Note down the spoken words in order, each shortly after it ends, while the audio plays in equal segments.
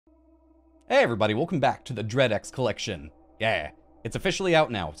Hey everybody, welcome back to the DreadX collection. Yeah, it's officially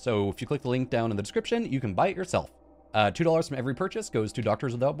out now, so if you click the link down in the description, you can buy it yourself. $2 from every purchase goes to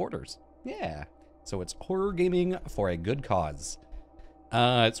Doctors Without Borders. Yeah, so it's horror gaming for a good cause.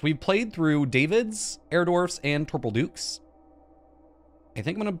 So we played through David's, Erdorf's, and Torpeldukes. I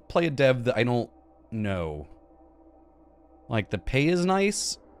think I'm gonna play a dev that I don't know. Like, the pay is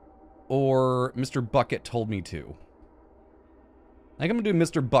nice, or Mr. Bucket told me to. I think I'm gonna do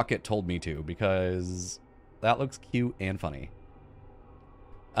Mr. Bucket told me to, because that looks cute and funny.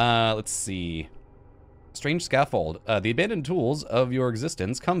 Let's see. Strange Scaffold. The abandoned tools of your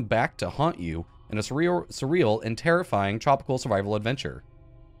existence come back to haunt you in a surreal and terrifying tropical survival adventure.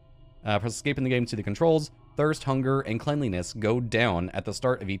 For escaping the game to the controls, thirst, hunger, and cleanliness go down at the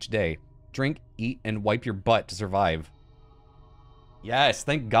start of each day. Drink, eat, and wipe your butt to survive. Yes,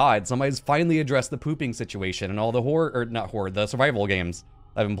 thank God, somebody's finally addressed the pooping situation and all the the survival games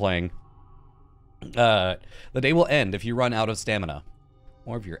I've been playing. The day will end if you run out of stamina.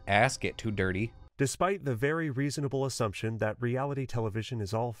 Or if your ass get too dirty. Despite the very reasonable assumption that reality television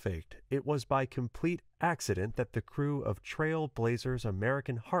is all faked, it was by complete accident that the crew of Trailblazers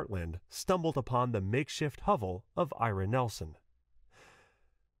American Heartland stumbled upon the makeshift hovel of Ira Nelson.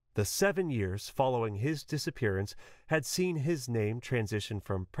 The 7 years following his disappearance had seen his name transition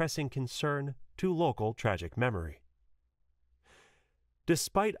from pressing concern to local tragic memory.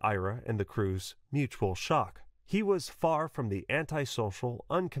 Despite Ira and the crew's mutual shock, he was far from the antisocial,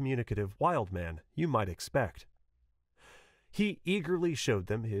 uncommunicative wild man you might expect. He eagerly showed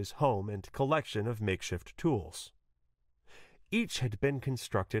them his home and collection of makeshift tools. Each had been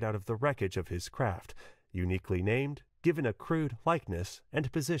constructed out of the wreckage of his craft, uniquely named, given a crude likeness,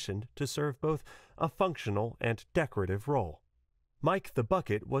 and positioned to serve both a functional and decorative role. Mike the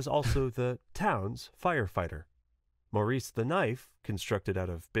Bucket was also the town's firefighter. Maurice the Knife, constructed out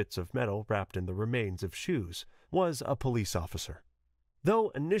of bits of metal wrapped in the remains of shoes, was a police officer. Though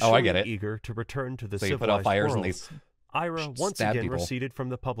initially eager to return to the civilized world, Ira once again receded from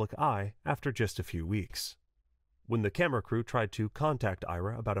the public eye after just a few weeks. When the camera crew tried to contact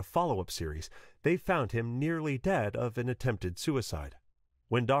Ira about a follow-up series, they found him nearly dead of an attempted suicide.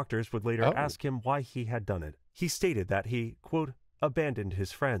 When doctors would later ask him why he had done it, he stated that he, quote, abandoned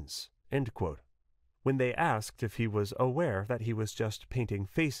his friends, end quote. When they asked if he was aware that he was just painting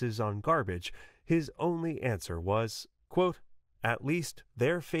faces on garbage, his only answer was, quote, at least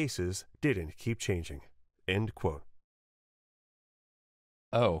their faces didn't keep changing, end quote.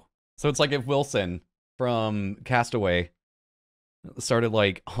 Oh, so it's like if Wilson from Castaway started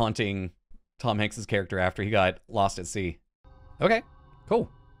like haunting Tom Hanks's character after he got lost at sea. Okay, cool.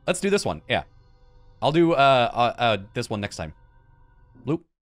 Let's do this one. Yeah, I'll do this one next time. Loop.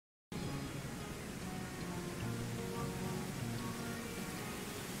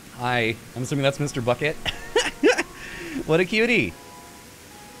 Hi, I'm assuming that's Mr. Bucket. What a cutie.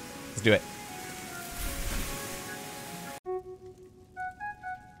 Let's do it.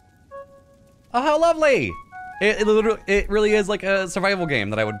 Oh, how lovely! It really is like a survival game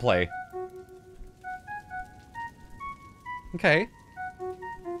that I would play. Okay.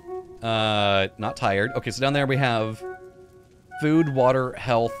 Not tired. Okay, so down there we have food, water,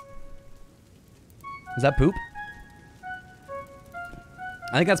 health. Is that poop?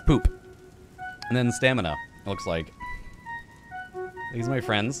 I think that's poop. And then stamina, it looks like. These are my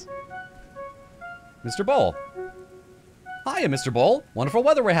friends. Mr. Bowl. Hiya, Mr. Bowl. Wonderful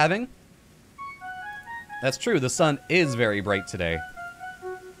weather we're having. That's true, the sun is very bright today.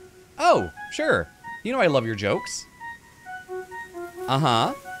 Oh, sure. You know I love your jokes.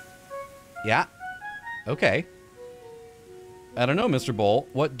 Uh-huh. Yeah. Okay. I don't know, Mr. Bowl.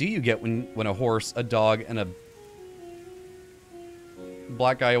 What do you get when a horse, a dog, and a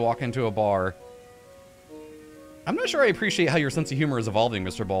black guy walk into a bar? I'm not sure I appreciate how your sense of humor is evolving,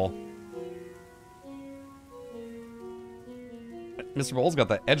 Mr. Bowl. Mr. Bowl's got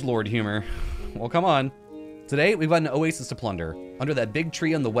that edgelord humor. Well, come on. Today, we've got an oasis to plunder, under that big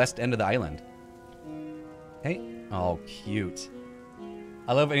tree on the west end of the island. Hey. Oh, cute.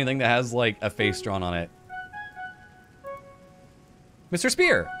 I love anything that has, like, a face drawn on it. Mr.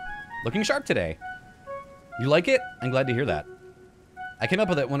 Spear! Looking sharp today. You like it? I'm glad to hear that. I came up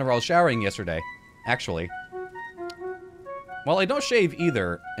with it whenever I was showering yesterday, actually. Well, I don't shave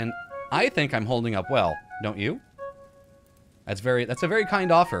either, and I think I'm holding up well, don't you? That's a very kind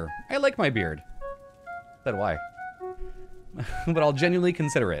offer. I like my beard. So do I. But I'll genuinely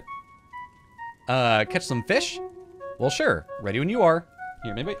consider it. Catch some fish? Well, sure. Ready when you are.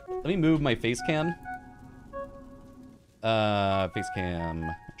 Here, maybe let me move my face cam. Face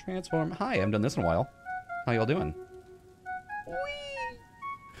cam. Transform. Hi, I haven't done this in a while. How y'all doing? Whee!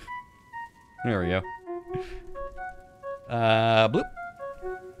 There we go. Bloop.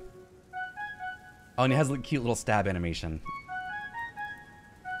 Oh, and it has a cute little stab animation.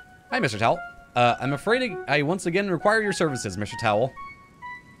 Hi, Mr. Towel. I'm afraid I once again require your services, Mr. Towel.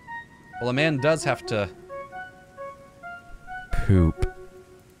 Well, a man does have to... poop.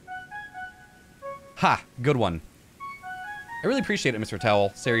 Ha! Good one. I really appreciate it, Mr.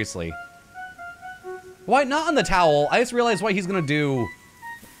 Towel. Seriously. Why not on the towel? I just realized what he's gonna do.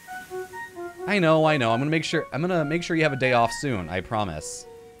 I know. I'm gonna make sure you have a day off soon, I promise.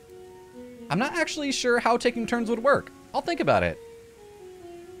 I'm not actually sure how taking turns would work. I'll think about it.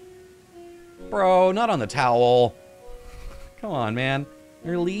 Bro, not on the towel. Come on, man.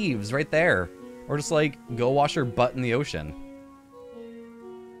 There are leaves right there. Or just like, go wash your butt in the ocean.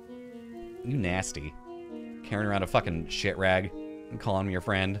 You nasty. Carrying around a fucking shit rag and calling me your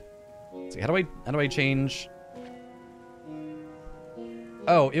friend. So how do I change?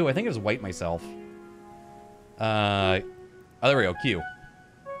 Oh, ew, I think I just wiped myself. Oh, there we go, Q.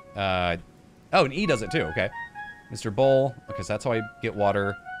 Oh, and E does it too, okay. Mr. Bowl, okay, so that's how I get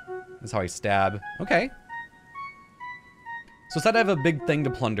water. That's how I stab, okay. So instead I have a big thing to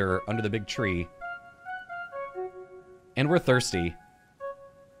plunder under the big tree. And we're thirsty.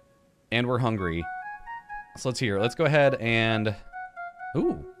 And we're hungry. So let's go ahead and...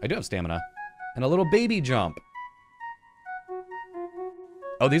 Ooh, I do have stamina. And a little baby jump.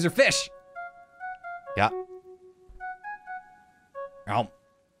 Oh, these are fish! Yeah. Oh.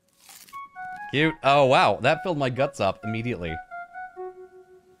 Cute. Oh, wow. That filled my guts up immediately.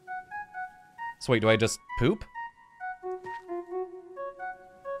 So wait, do I just poop?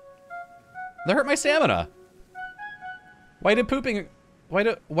 That hurt my stamina. Why did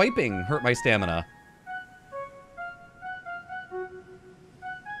wiping hurt my stamina?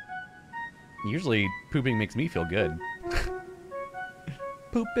 Usually, pooping makes me feel good.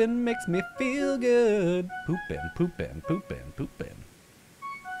 Pooping makes me feel good. Pooping.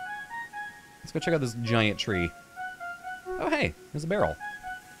 Let's go check out this giant tree. Oh, hey, there's a barrel.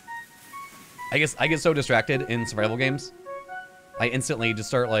 I guess I get so distracted in survival games. I instantly just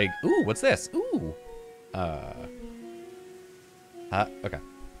start like, ooh, what's this? Ooh. Okay.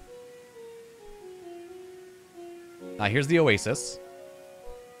 Here's the oasis.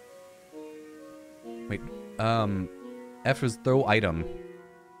 Wait, F is throw item.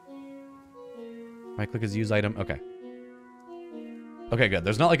 Right click is use item, okay. Okay, good.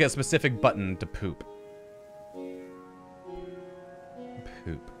 There's not like a specific button to poop.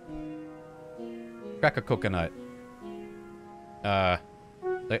 Poop. Crack a coconut.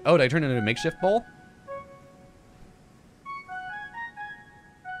 Like, oh, did I turn it into a makeshift bowl?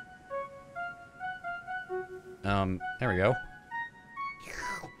 There we go.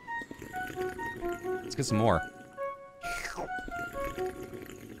 Let's get some more.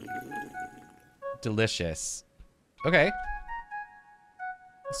 Delicious. Okay.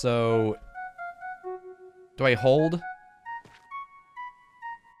 So, do I hold?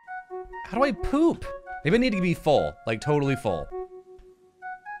 How do I poop? Maybe I need to be full, like totally full.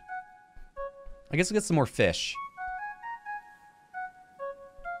 I guess I'll get some more fish.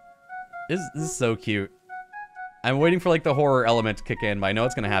 This is so cute. I'm waiting for like the horror element to kick in, but I know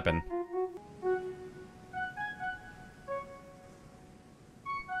it's gonna happen.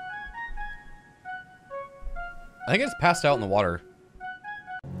 I think I just passed out in the water.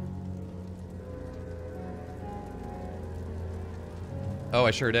 Oh,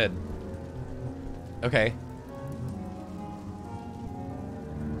 I sure did. Okay.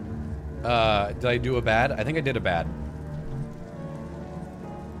 Did I do a bad? I think I did a bad.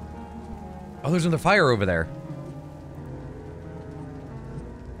 Oh, there's another fire over there.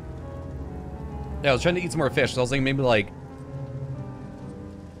 Yeah, I was trying to eat some more fish, so I was thinking maybe like...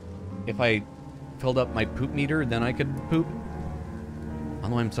 if I filled up my poop meter, then I could poop. I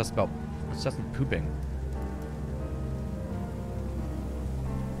don't know why I'm obsessed with pooping.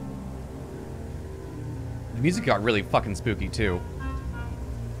 The music got really fucking spooky, too.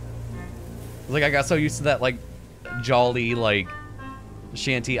 Like, I got so used to that, like, jolly, like,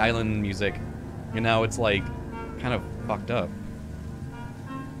 shanty island music. And now it's, like, kind of fucked up.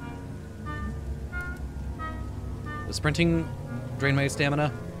 Does sprinting drain my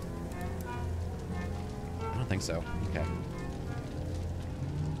stamina? I don't think so. Okay.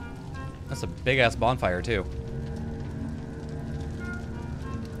 That's a big-ass bonfire, too.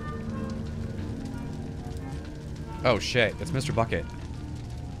 Oh, shit. It's Mr. Bucket.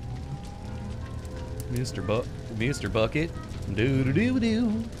 Mr. Bucket.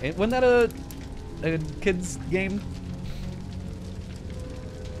 Doo-doo-doo-doo. Wasn't that a kid's game?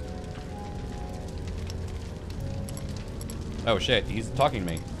 Oh, shit. He's talking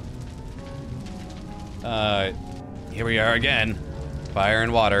to me. Here we are again. Fire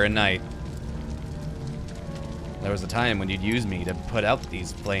and water and night. There was a time when you'd use me to put out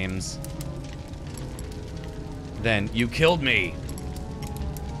these flames. Then you killed me.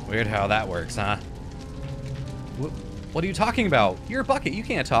 Weird how that works, huh? What are you talking about? You're a bucket, you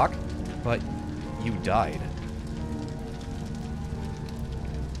can't talk. But you died.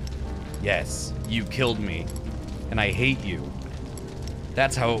 Yes, you killed me. And I hate you.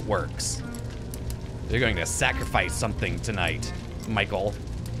 That's how it works. You're going to sacrifice something tonight, Michael.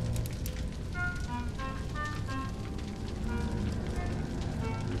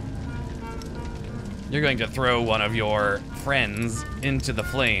 You're going to throw one of your friends into the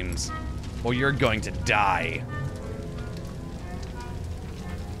flames, or you're going to die.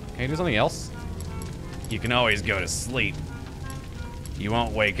 Can you do something else? You can always go to sleep. You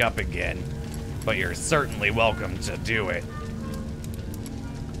won't wake up again, but you're certainly welcome to do it.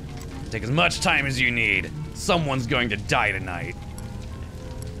 Take as much time as you need. Someone's going to die tonight.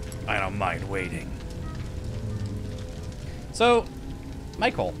 I don't mind waiting. So,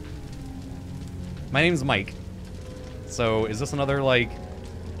 Michael. My name's Mike. So, is this another, like...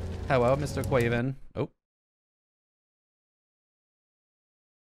 Hello, MrKravin. Oh.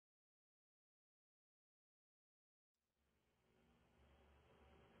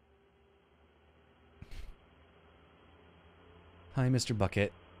 Hi, Mr.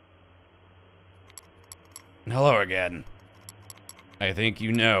 Bucket. Hello again. I think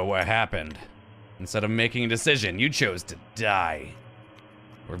you know what happened. Instead of making a decision, you chose to die.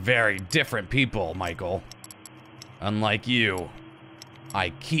 We're very different people, Michael. Unlike you, I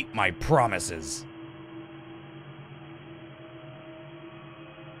keep my promises.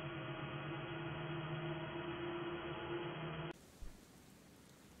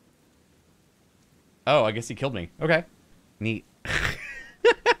 Oh, I guess he killed me. Okay. Neat.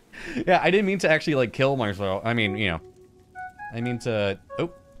 Yeah, I didn't mean to actually, like, kill myself. I mean, you know. I mean to...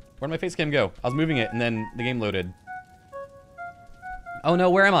 Oh, where'd my face cam go? I was moving it, and then the game loaded. Oh no,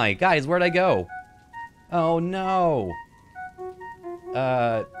 where am I? Guys, where'd I go? Oh no.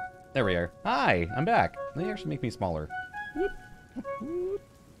 There we are. Hi, I'm back. Let me actually make me smaller.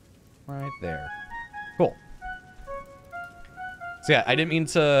 Right there. Cool. So yeah, I didn't mean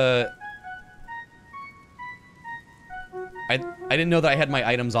to... I didn't know that I had my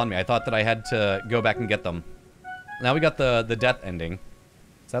items on me. I thought that I had to go back and get them. Now we got the death ending.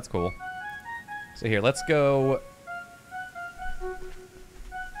 So that's cool. So here, let's go...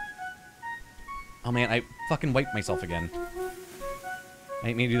 Oh man, I fucking wiped myself again. I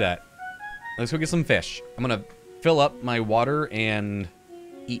didn't mean to do that. Let's go get some fish. I'm gonna fill up my water and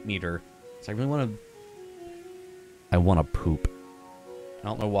eat meter. So I really wanna... I wanna poop. I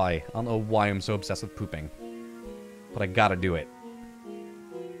don't know why. I don't know why I'm so obsessed with pooping. But I gotta do it.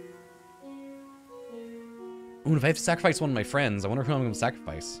 Ooh, if I have to sacrifice one of my friends, I wonder who I'm gonna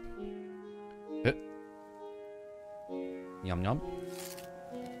sacrifice. Yum yum.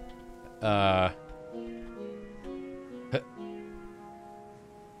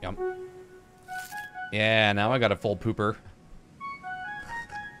 Yum. Yeah, now I got a full pooper.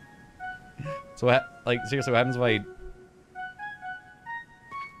 So what, like, seriously, what happens if I...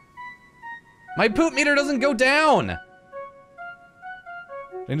 My poop meter doesn't go down! I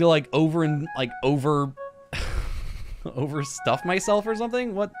need to, like, overstuff myself or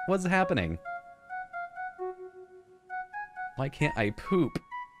something? What's happening? Why can't I poop?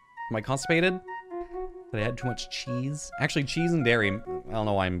 Am I constipated? Did I add too much cheese? Actually, cheese and dairy, I don't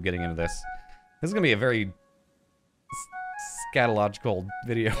know why I'm getting into this. This is gonna be a very scatological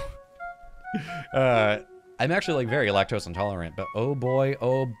video. I'm actually, like, very lactose intolerant, but oh boy,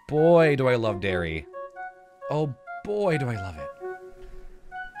 do I love dairy. Oh boy, do I love it.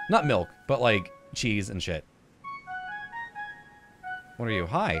 Not milk, but, like, cheese and shit. What are you?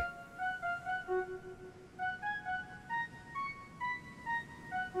 Hi.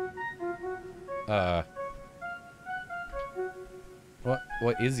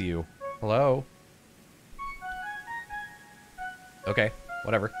 What is you? Hello? Okay,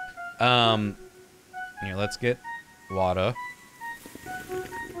 whatever. Here, let's get water.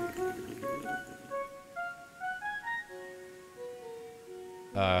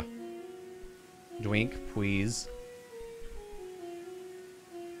 Drink, please.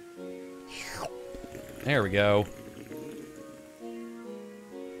 There we go.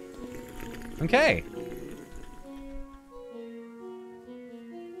 Okay.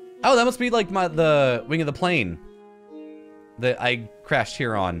 Oh, that must be like the wing of the plane that I crashed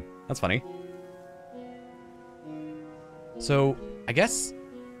here on. That's funny. So, I guess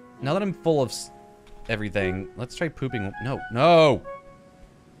now that I'm full of everything, let's try pooping. No.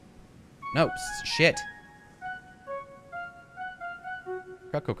 No, shit.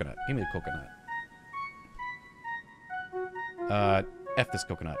 Got coconut. Give me the coconut. F this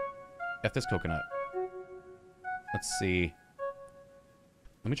coconut. F this coconut. Let's see.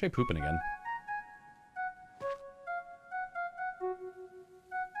 Let me try pooping again.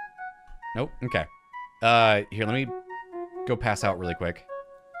 Nope. Okay. Here, let me go pass out really quick.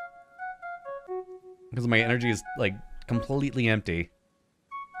 Because my energy is, like, completely empty.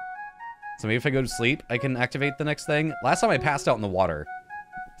 So maybe if I go to sleep, I can activate the next thing. Last time I passed out in the water.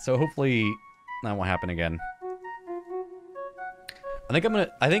 So hopefully that won't happen again. I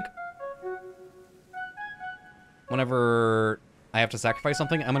think whenever I have to sacrifice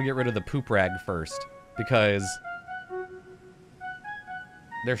something, I'm gonna get rid of the poop rag first. Because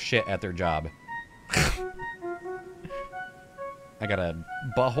they're shit at their job. I got a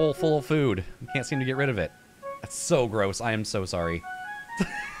butthole full of food. Can't seem to get rid of it. That's so gross. I am so sorry.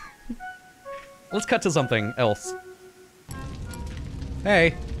 Let's cut to something else.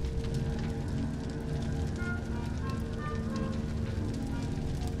 Hey.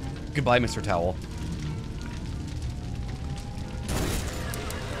 Goodbye, Mr. Towel.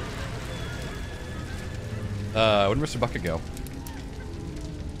 Where'd Mr. Bucket go?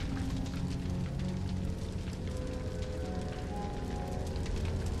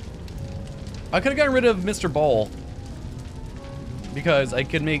 I could have gotten rid of Mr. Bowl. Because I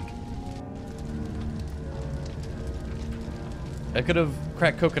could make... I could have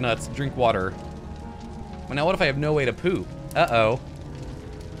cracked coconuts, drink water. Well, now what if I have no way to poop? Uh-oh.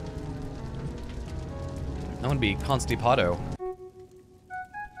 I'm gonna be constipado.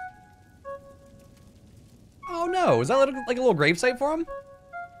 Oh no, is that like a little gravesite for him?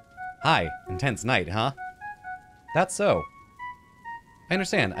 Hi, intense night, huh? That's so. I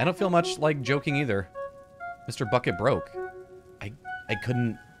understand. I don't feel much like joking either. Mr. Bucket broke. I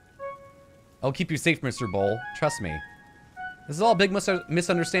couldn't... I'll keep you safe, Mr. Bowl. Trust me. This is all a big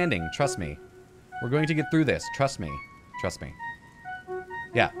misunderstanding. Trust me. We're going to get through this. Trust me. Trust me.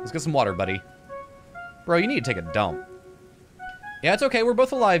 Yeah, let's get some water, buddy. Bro, you need to take a dump. Yeah, it's okay. We're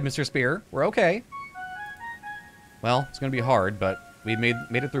both alive, Mr. Spear. We're okay. Well, it's going to be hard, but we made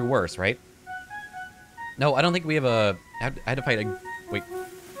it through worse, right? No, I don't think we have a... I had to fight a... Wait.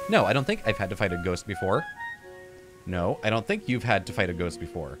 No, I don't think I've had to fight a ghost before. No, I don't think you've had to fight a ghost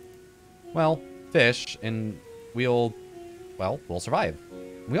before. Well, fish, and we'll survive.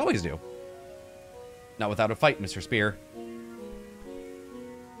 We always do. Not without a fight, Mr. Spear.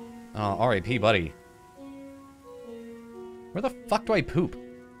 Oh, R.I.P., buddy. Where the fuck do I poop?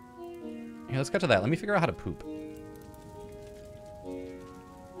 Yeah, let's get to that. Let me figure out how to poop.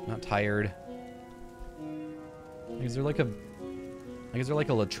 Not tired. Is there like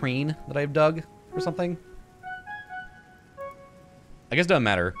a latrine that I've dug or something? I guess it doesn't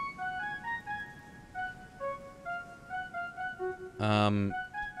matter.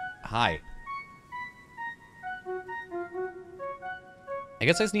 Hi. I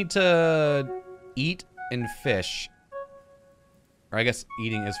guess I just need to eat and fish. Or I guess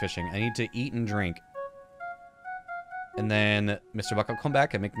eating is fishing. I need to eat and drink. And then Mr. Buck will come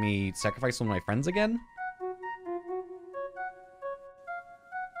back and make me sacrifice one of my friends again?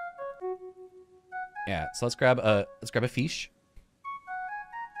 Yeah, so let's grab a fish.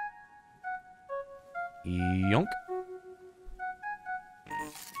 Yonk.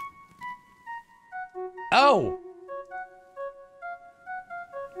 Oh!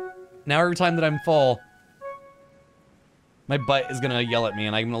 Now every time that I'm full, my butt is gonna yell at me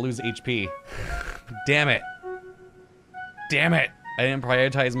and I'm gonna lose HP. Damn it. Damn it! I didn't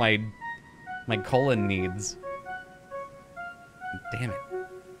prioritize my colon needs. Damn it.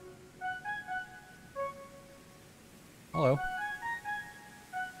 Hello.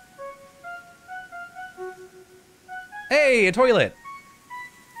 Hey, a toilet!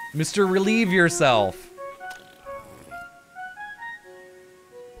 Mr. Relieve Yourself.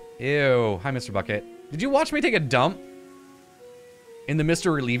 Ew. Hi, Mr. Bucket. Did you watch me take a dump? In the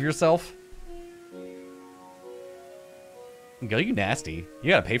Mr. Relieve Yourself? Go, you nasty. You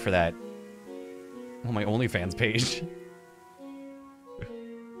gotta pay for that. On my OnlyFans page.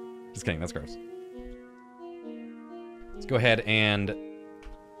 Just kidding, that's gross. Let's go ahead and...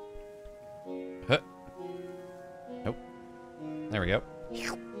 Huh. Nope. There we go.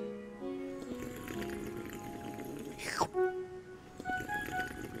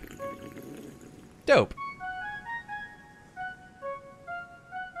 Dope.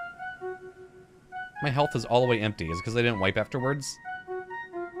 My health is all the way empty. Is it because I didn't wipe afterwards?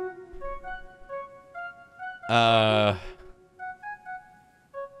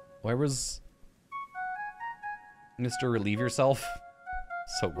 Where was Mr. Relieve Yourself?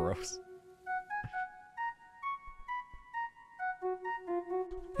 So gross.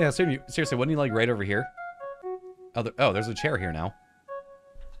 Yeah, seriously, wouldn't you like right over here? Oh, there's a chair here now.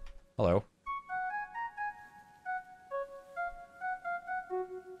 Hello.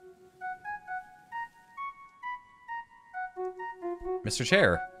 Mr.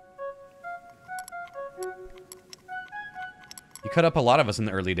 Chair. You cut up a lot of us in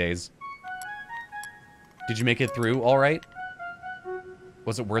the early days. Did you make it through all right?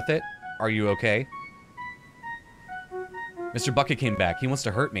 Was it worth it? Are you okay? Mr. Bucket came back. He wants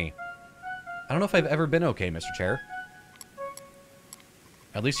to hurt me. I don't know if I've ever been okay, Mr. Chair.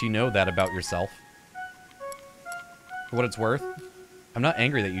 At least you know that about yourself. For what it's worth, I'm not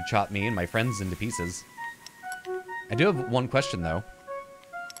angry that you chopped me and my friends into pieces. I do have one question, though.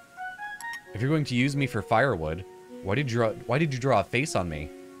 If you're going to use me for firewood, why did you draw a face on me?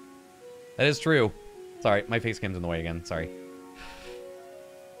 That is true. Sorry, my face came in the way again. Sorry.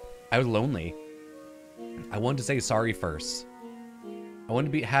 I was lonely. I wanted to say sorry first. I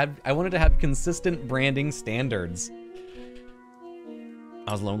wanted to have consistent branding standards.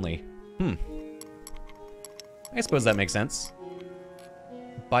 I was lonely. I suppose that makes sense.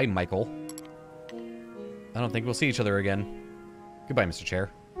 Bye, Michael. I don't think we'll see each other again. Goodbye, Mr. Chair.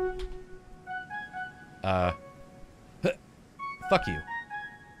 Fuck you.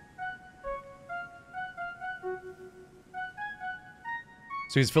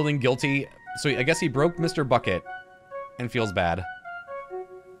 So he's feeling guilty. So I guess he broke Mr. Bucket and feels bad.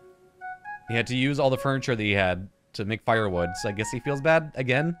 He had to use all the furniture that he had to make firewood, so I guess he feels bad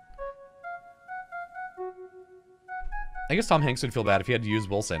again. I guess Tom Hanks would feel bad if he had to use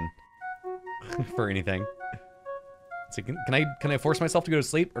Wilson for anything. So can I force myself to go to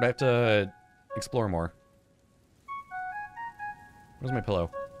sleep, or do I have to explore more? Where's my pillow?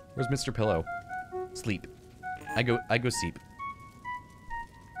 Where's Mr. Pillow? Sleep. I go sleep.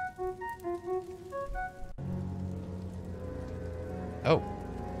 Oh.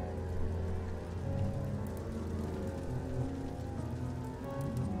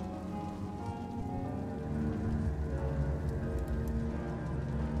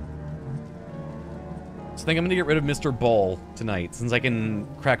 So I think I'm gonna get rid of Mr. Bowl tonight, since I can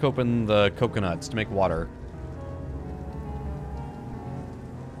crack open the coconuts to make water.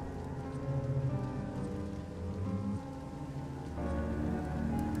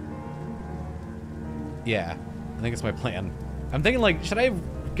 Yeah, I think it's my plan. I'm thinking, like, should I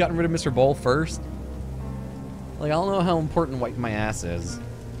have gotten rid of Mr. Bowl first? Like, I don't know how important wiping my ass is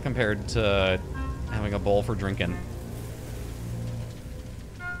compared to having a bowl for drinking.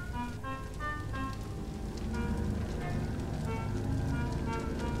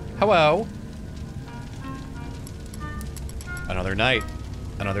 Hello. Another night.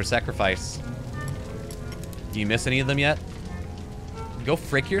 Another sacrifice. Do you miss any of them yet? Go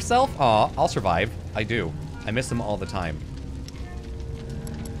frick yourself? Aw, I'll survive. I do. I miss them all the time.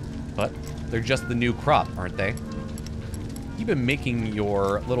 But they're just the new crop, aren't they? You've been making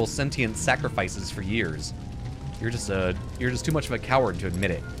your little sentient sacrifices for years. You're just too much of a coward to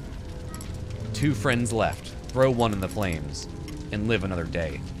admit it. 2 friends left. Throw one in the flames and live another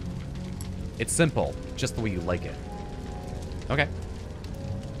day. It's simple, just the way you like it. Okay.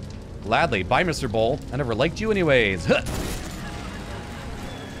 Gladly. Bye, Mr. Bowl. I never liked you anyways. Huh.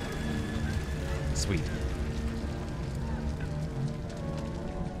 Sweet.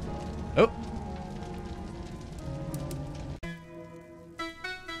 Oh.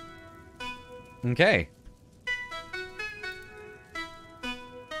 Okay.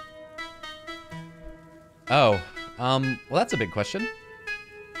 Oh. Well, that's a big question.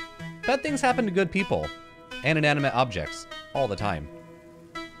 Bad things happen to good people and inanimate objects all the time.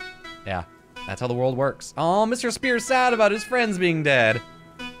 Yeah, that's how the world works. Oh, Mr. Spear's sad about his friends being dead.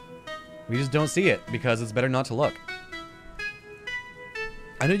 We just don't see it because it's better not to look.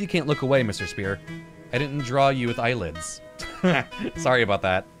 I know you can't look away, Mr. Spear. I didn't draw you with eyelids. Sorry about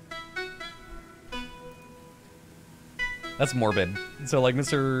that. That's morbid. So, like,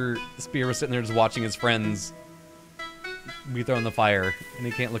 Mr. Spear was sitting there just watching his friends be thrown in the fire, and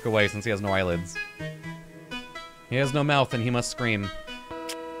he can't look away since he has no eyelids. He has no mouth, and he must scream.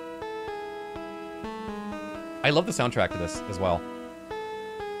 I love the soundtrack to this as well.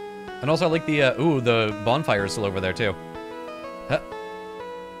 And also I like the, ooh, the bonfire is still over there too. Huh.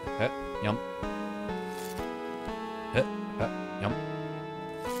 Huh. Yum. Huh. Huh. Yum.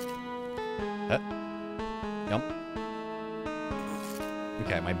 Huh. Yum.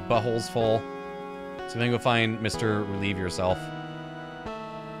 Okay, my butthole's full. So I'm gonna go find Mr. Relieve Yourself.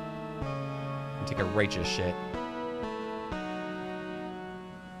 And take a righteous shit.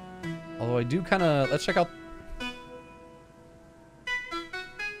 Although I do kinda, let's check out.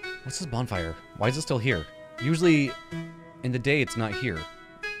 What's this bonfire? Why is it still here? Usually, in the day, it's not here.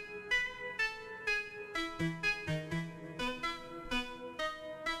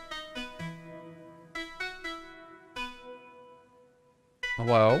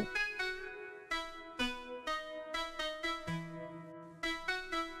 Hello?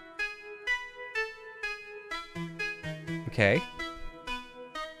 Okay.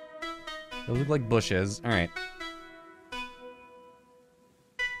 Those look like bushes. Alright.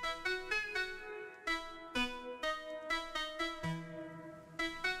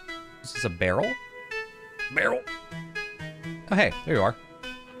 Is this a barrel? Barrel! Oh, hey, there you are.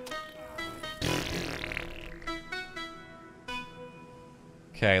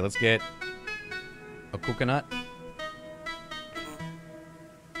 Okay, let's get a coconut.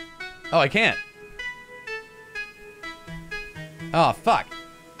 Oh, I can't. Oh, fuck.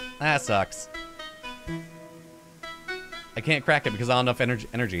 That sucks. I can't crack it because I don't have enough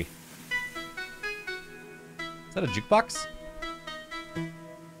energy. Is that a jukebox?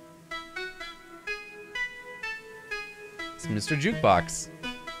 It's Mr. Jukebox.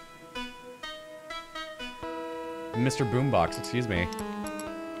 Mr. Boombox, excuse me.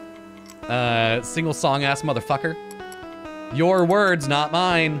 Single song ass motherfucker. Your words, not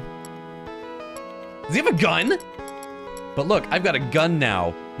mine. Does he have a gun? But look, I've got a gun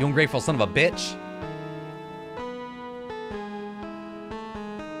now. You ungrateful son of a bitch.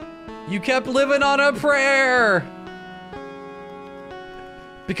 You kept living on a prayer.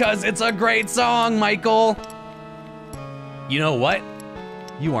 Because it's a great song, Michael. You know what?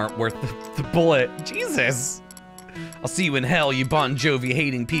 You aren't worth the bullet. Jesus. I'll see you in hell, you Bon Jovi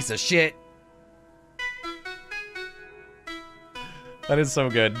hating piece of shit. That is so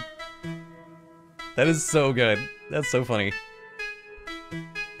good. That is so good. That's so funny.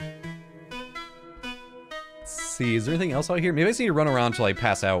 Let's see, is there anything else out here? Maybe I just need to run around till I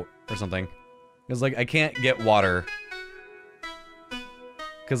pass out or something. Because, like, I can't get water.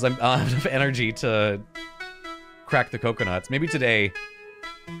 Because I don't have enough energy to crack the coconuts. Maybe today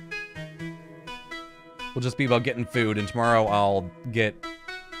will just be about getting food, and tomorrow I'll get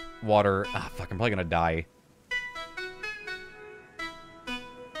water. Ah, fuck, I'm probably gonna die.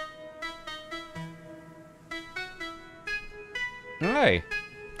 Alright.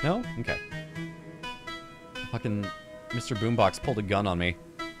 No? Okay. Fucking Mr. Boombox pulled a gun on me.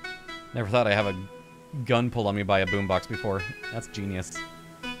 Never thought I'd have a gun pulled on me by a boombox before. That's genius.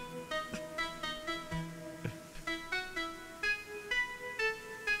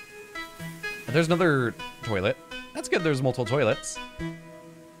 There's another toilet. That's good, there's multiple toilets.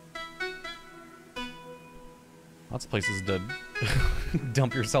 Lots of places to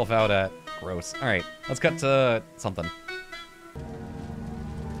dump yourself out at. Gross. Alright, let's cut to something.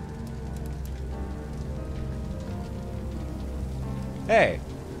 Hey.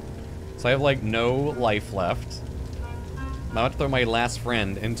 So I have, like, no life left. I'm about to throw my last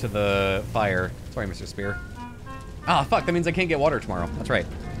friend into the fire. Sorry, Mr. Spear. Ah, fuck, that means I can't get water tomorrow. That's right.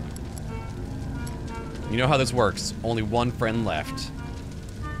 You know how this works. Only one friend left.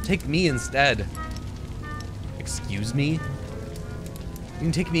 Take me instead. Excuse me? You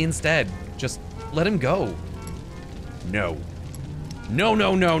can take me instead. Just let him go. No. No,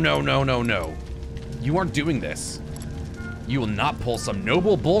 no, no, no, no, no, no. You aren't doing this. You will not pull some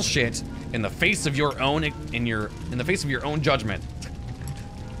noble bullshit in the face of your own in the face of your own judgment.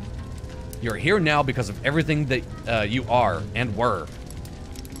 You're here now because of everything that you are and were.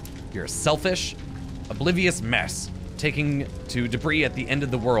 You're a selfish, oblivious mess, taking to debris at the end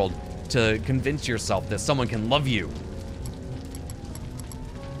of the world to convince yourself that someone can love you.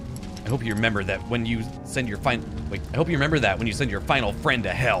 I hope you remember that when you send your I hope you remember that when you send your final friend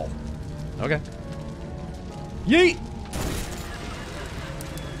to hell. Okay. Yeet!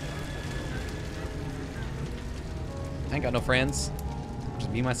 I ain't got no friends.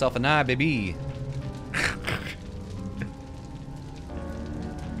 Just me, myself, and I, baby.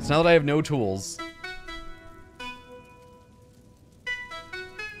 So now that I have no tools.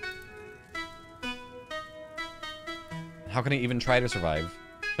 How can I even try to survive?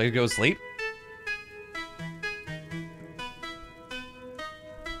 Should I go to sleep?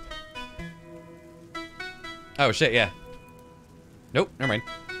 Oh shit, yeah. Nope, never mind.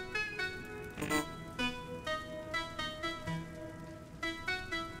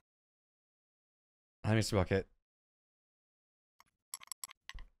 Hi, Mr. Bucket.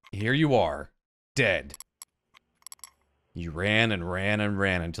 Here you are, dead. You ran and ran and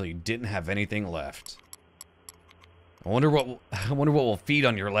ran until you didn't have anything left. I wonder what will feed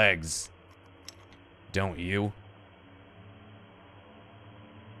on your legs. Don't you?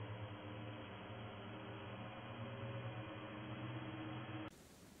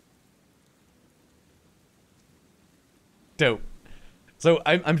 Dope. So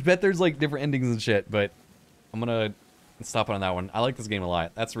I bet there's like different endings and shit, but I'm gonna stop on that one. I like this game a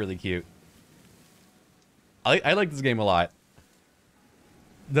lot. That's really cute. I like this game a lot.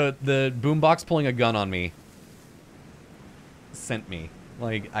 The boombox pulling a gun on me sent me.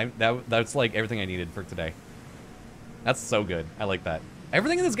 Like, that's like everything I needed for today. That's so good. I like that.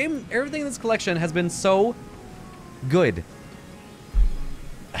 Everything in this game, everything in this collection has been so good.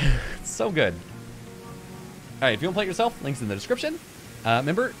 So good. Alright, if you want to play it yourself, links in the description.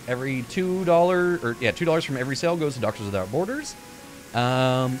 Remember, every $2 from every sale goes to Doctors Without Borders.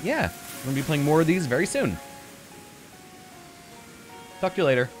 Yeah, we're gonna be playing more of these very soon. Talk to you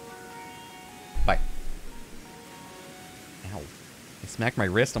later. Bye. Ow. I smacked my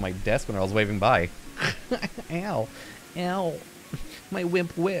wrist on my desk when I was waving by. Ow. Ow. My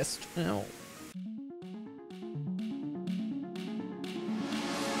wimp wrist. Ow.